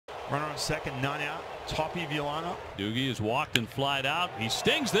Runner on second, none out. Toppy Violano. Doogie has walked and flied out. He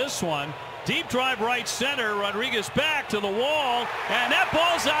stings this one. Deep drive right center. Rodriguez back to the wall. And that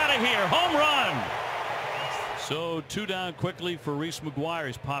ball's out of here. Home run. So 2 down quickly for Reese McGuire.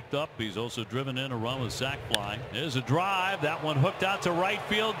 He's popped up. He's also driven in a run with a sac fly. There's a drive. That one hooked out to right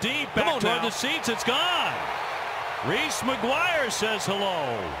field deep. Back toward the seats. It's gone. Reese McGuire says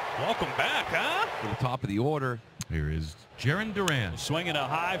hello. Welcome back, huh? To the top of the order. Here is Jarren Duran. Swinging a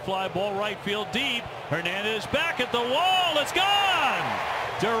high fly ball right field deep. Hernandez back at the wall. It's gone.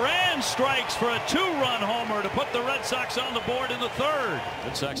 Duran strikes for a 2-run homer to put the Red Sox on the board in the 3rd.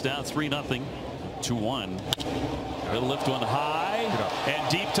 Red Sox down 3-0. 2-1. He'll lift one high and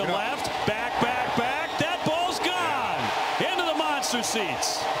deep to left. Back. That ball's gone. Into the monster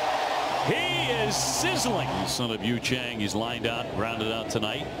seats. He is sizzling. Son of Yu Chang. He's lined out, grounded out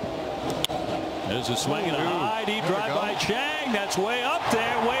tonight. There's a swing and a high deep drive by Chang. That's way up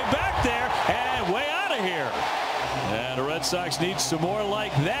there, way back there, and way out of here. And the Red Sox need some more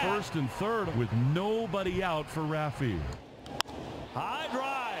like that. 1st and 3rd with nobody out for Rafi. High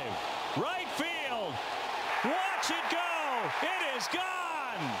drive, right field. Watch it go. It is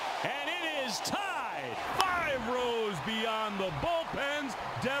gone, and it is tied. 5 rows beyond the bullpens.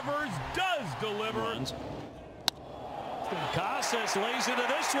 Devers does deliver. Casas lays into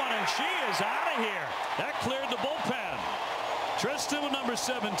this one, and she is out of here. That cleared the bullpen. Triston with number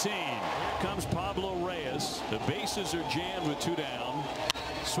 17. Here comes Pablo Reyes. The bases are jammed with 2 down.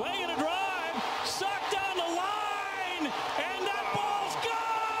 Swing and a drive. Sucked down the line. And that ball's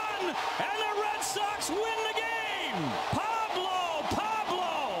gone. And the Red Sox win the game. Pablo.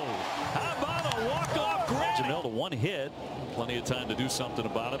 How about a walk-off grand? Jamil to 1 hit. Plenty of time to do something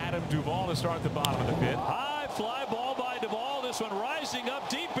about it. Adam Duvall to start at the bottom of the 5th. High fly ball by Duvall. This one rising up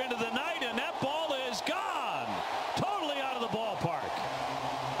deep into the night, and that ball is gone. Totally out of the ballpark.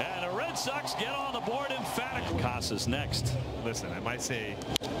 And the Red Sox get on the board emphatically. Casas next. Listen, I might say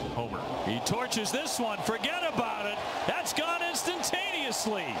homer. He torches this one. Forget about it. That's gone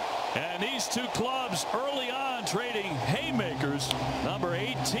instantaneously. And these 2 clubs early on trading haymakers. Number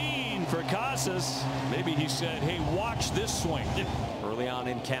 18 for Casas. Maybe he said, hey, watch this swing. Early on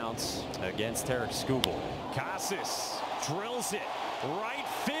in counts against Tarek Skubal. Casas drills it. Right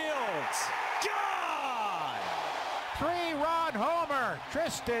field. Gone! 3-run homer.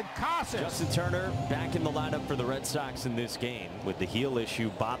 Triston Casas. Justin Turner back in the lineup for the Red Sox in this game with the heel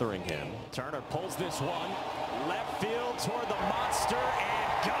issue bothering him. Turner pulls this one. Left field toward the monster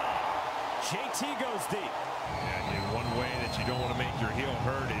and gone. JT goes deep. And one way that you don't want to make your heel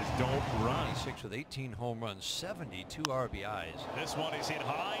hurt is don't run. 26 with 18 home runs, 72 RBIs. This one is hit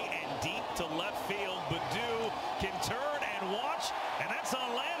high and deep to left field. Verdugo can turn and watch, and that's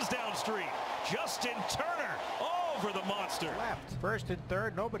on Lansdowne Street. Justin Turner over the monster. Left. 1st and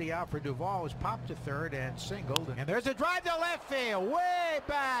 3rd. Nobody out for Duvall. Was popped to 3rd and singled. And there's a drive to left field. Way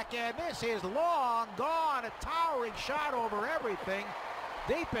back. And this is long gone. A towering shot over everything.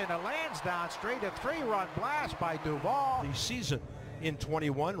 Deep into Lansdowne Street. A 3-run blast by Duvall. The season in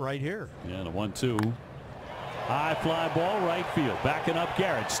 21 right here. Yeah, the 1-2. High fly ball right field. Backing up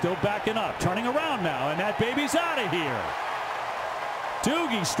Garrett. Still backing up. Turning around now. And that baby's out of here.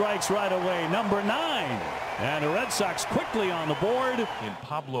 Doogie strikes right away. Number 9. And the Red Sox quickly on the board. In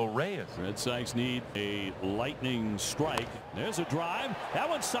Pablo Reyes. Red Sox need a lightning strike. There's a drive. That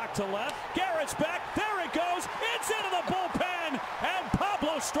one's socked to left. Garrett's back. There it goes. It's into the bullpen. And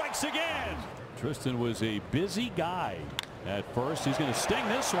Pablo strikes again. Triston was a busy guy at first. He's going to sting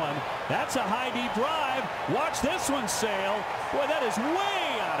this one. That's a high deep drive. Watch this one sail. Boy, that is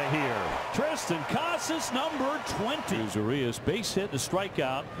way out of here. Triston Casas, number 20. Here's Urías, base hit and a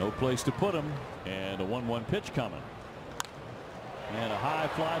strikeout. No place to put him. And a 1-1 pitch coming. And a high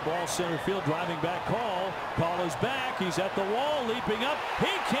fly ball center field, driving back call. Call is back. He's at the wall, leaping up.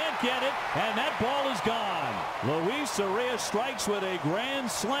 He can't get it, and that ball is gone. Luis Urías strikes with a grand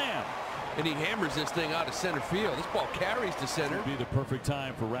slam. And he hammers this thing out of center field. This ball carries to center. This would be the perfect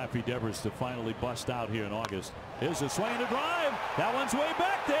time for Rafael Devers to finally bust out here in August. Here's a swing and a drive. That one's way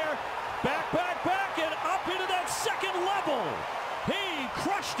back there. Back, and up into that 2nd level. He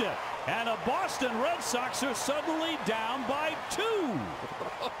crushed it. And the Boston Red Sox are suddenly down by 2.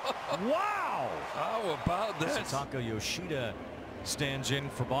 Wow. How about this? Masataka Yoshida stands in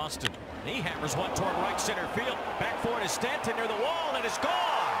for Boston. He hammers one toward right center field. Back for it is Stanton near the wall, and it's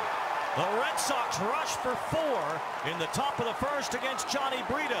gone. The Red Sox rush for 4 in the top of the 1st against Johnny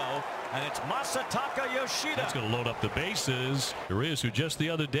Brito, and it's Masataka Yoshida. That's going to load up the bases. Urías, who just the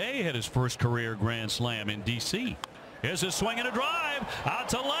other day had his first career grand slam in D.C. Here's a swing and a drive out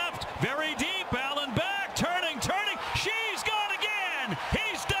to left, very deep. Allen back, turning. She's gone again.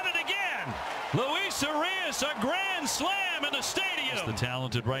 He's done it again. Luis Urías, a grand slam in the stadium. It's the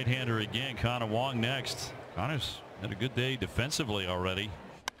talented right-hander again. Connor Wong next. Connor's had a good day defensively already.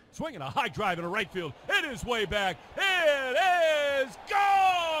 Swinging a high drive in the right field. It is way back. It is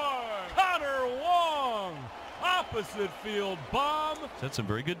gone! Connor Wong. Opposite field bomb. He's had some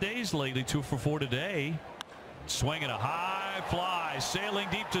very good days lately. 2 for 4 today. Swinging a high fly. Sailing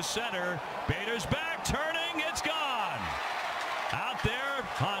deep to center. Bader's back. Turning. It's gone. Out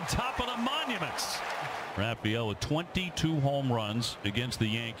there on top of the monuments. Rafael with 22 home runs against the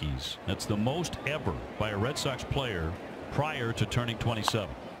Yankees. That's the most ever by a Red Sox player prior to turning 27.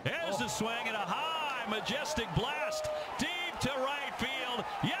 Here's the swing and a high majestic blast deep to right field.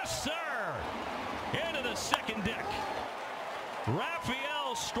 Yes, sir. Into the second deck.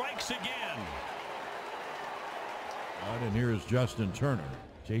 Rafael strikes again. And here's Justin Turner.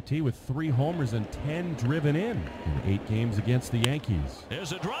 JT with 3 homers and 10 driven in 8 games against the Yankees.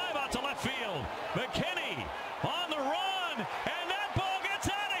 There's a drive out to left field. McKinney on the run, and that ball gets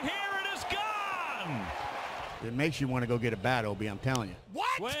out of here. It is gone. It makes you want to go get a bat, Obi, I'm telling you. What?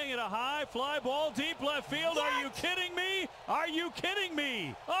 Swing at a high fly ball deep left field. What? Are you kidding me? Are you kidding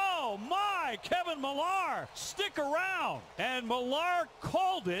me? Oh my, Kevin Millar, stick around. And Millar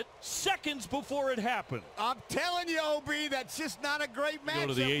called it seconds before it happened. I'm telling you, Obi, that's just not a great match. Go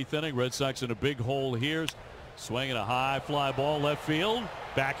to the 8th inning. Red Sox in a big hole here. Swinging a high fly ball left field.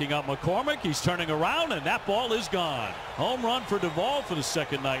 Backing up McCormick. He's turning around, and that ball is gone. Home run for Duvall for the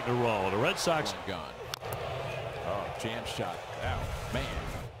 2nd night in a row. The Red Sox gone. Oh, jam shot. Oh, man.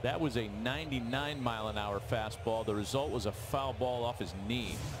 That was a 99-mile-an-hour fastball. The result was a foul ball off his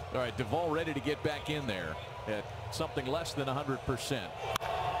knee. All right, Duvall ready to get back in there at something less than 100%.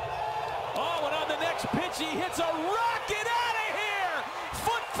 Oh, and on the next pitch, he hits a rocket out of here.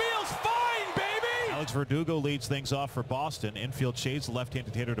 Foot feels fine, baby. Alex Verdugo leads things off for Boston. Infield shades the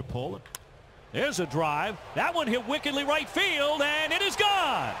left-handed hitter to pull. There's a drive. That one hit wickedly right field, and it is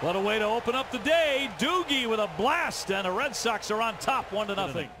gone. What a way to open up the day. Doogie with a blast, and the Red Sox are on top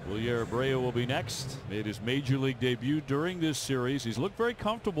 1-0. Wilyer Abreu will be next. Made his major league debut during this series. He's looked very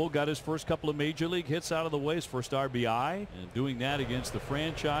comfortable. Got his first couple of major league hits out of the way. His first RBI, and doing that against the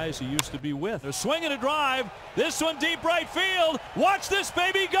franchise he used to be with. They're swinging a drive. This one deep right field. Watch this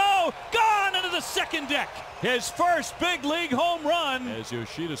baby go. Gone into the second deck. His first big league home run as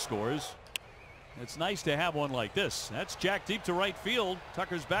Yoshida scores. It's nice to have one like this. That's jacked deep to right field.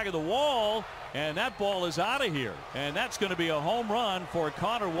 Tucker's back of the wall, and that ball is out of here. And that's going to be a home run for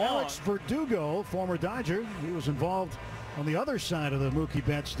Connor Wong. Alex Verdugo, former Dodger, he was involved on the other side of the Mookie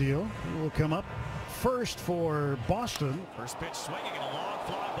Betts deal. He will come up first for Boston. First pitch swinging and a long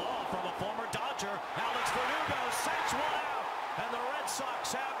fly ball from a former Dodger. Alex Verdugo sends one out, and the Red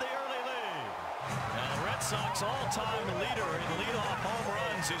Sox have the early lead. And the Red Sox all-time leader in leadoff home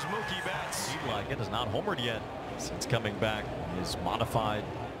runs is Mookie Betts. Like it has not homered yet since coming back his modified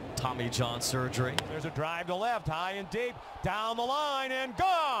Tommy John surgery. There's a drive to left, high and deep, down the line and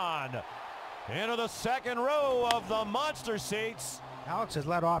gone into the second row of the monster seats. Alex has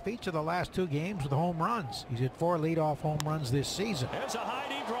led off each of the last 2 games with home runs. He's hit 4 leadoff home runs this season. There's a high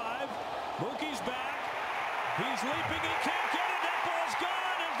deep drive. Mookie's back. He's leaping. He can't get it. That ball's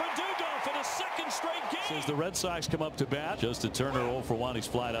gone. And Verdugo for the 2nd straight game. As the Red Sox come up to bat, Justin Turner 0 for 1. He's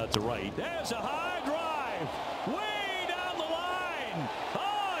flied out to right. There's a high drive. Way down the line.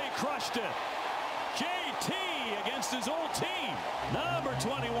 Oh, he crushed it. JT against his old team. Number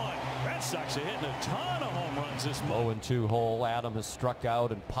 21. Red Sox are hitting a ton of home runs this month. 0-2 hole. Adam has struck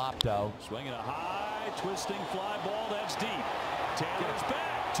out and popped out. Swinging a high, twisting fly ball that's deep. Taylor's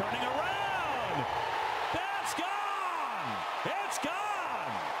back, turning around. That's gone. It's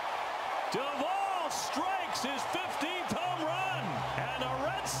gone. Duvall strikes his 15th home run, and the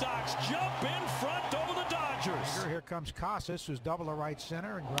Red Sox jump in front over the Dodgers. Here comes Casas, who's double to right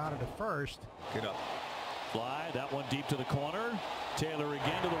center and grounded to first. Get up. Fly, that one deep to the corner. Taylor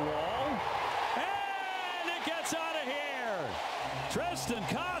again to the wall. And it gets out of here. Triston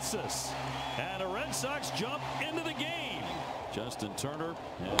Casas. And the Red Sox jump into the game. Justin Turner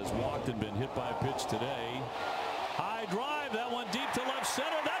has walked and been hit by a pitch today. High drive, that one deep to left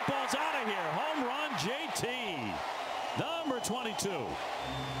center. That ball's out of here. Home run, JT. Number 22.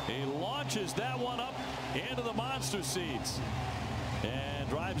 He launches that one up into the monster seats. And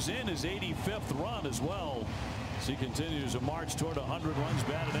drives in his 85th run as well. As he continues to march toward 100 runs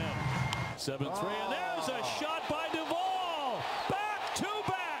batted in. 7-3, and there's a shot by Duvall. Back to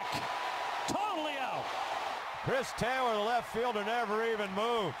back. Totally out. Chris Taylor, the left fielder, never even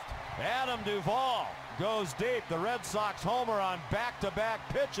moved. Adam Duvall goes deep. The Red Sox homer on back-to-back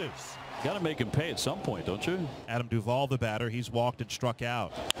pitches. Got to make him pay at some point, don't you? Adam Duvall, the batter, he's walked and struck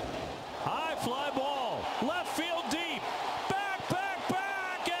out. High fly ball Left field deep. Back,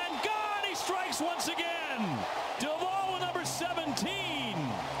 and gone. He strikes once again. Duvall with number 17.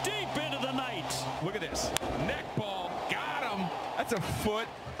 Deep into the night. Look at this. Neck ball. Got him. That's a foot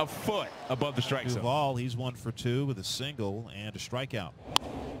above the strike zone. Duvall, he's 1 for 2 with a single and a strikeout.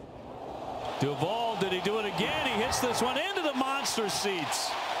 Duvall, did he do it again? He hits this one into the monster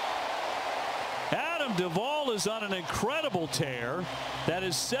seats. Duvall is on an incredible tear. That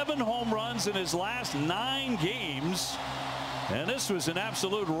is 7 home runs in his last 9 games. And this was an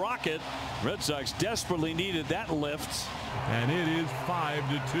absolute rocket. Red Sox desperately needed that lift. And it is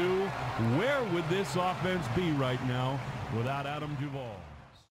 5-2. Where would this offense be right now without Adam Duvall?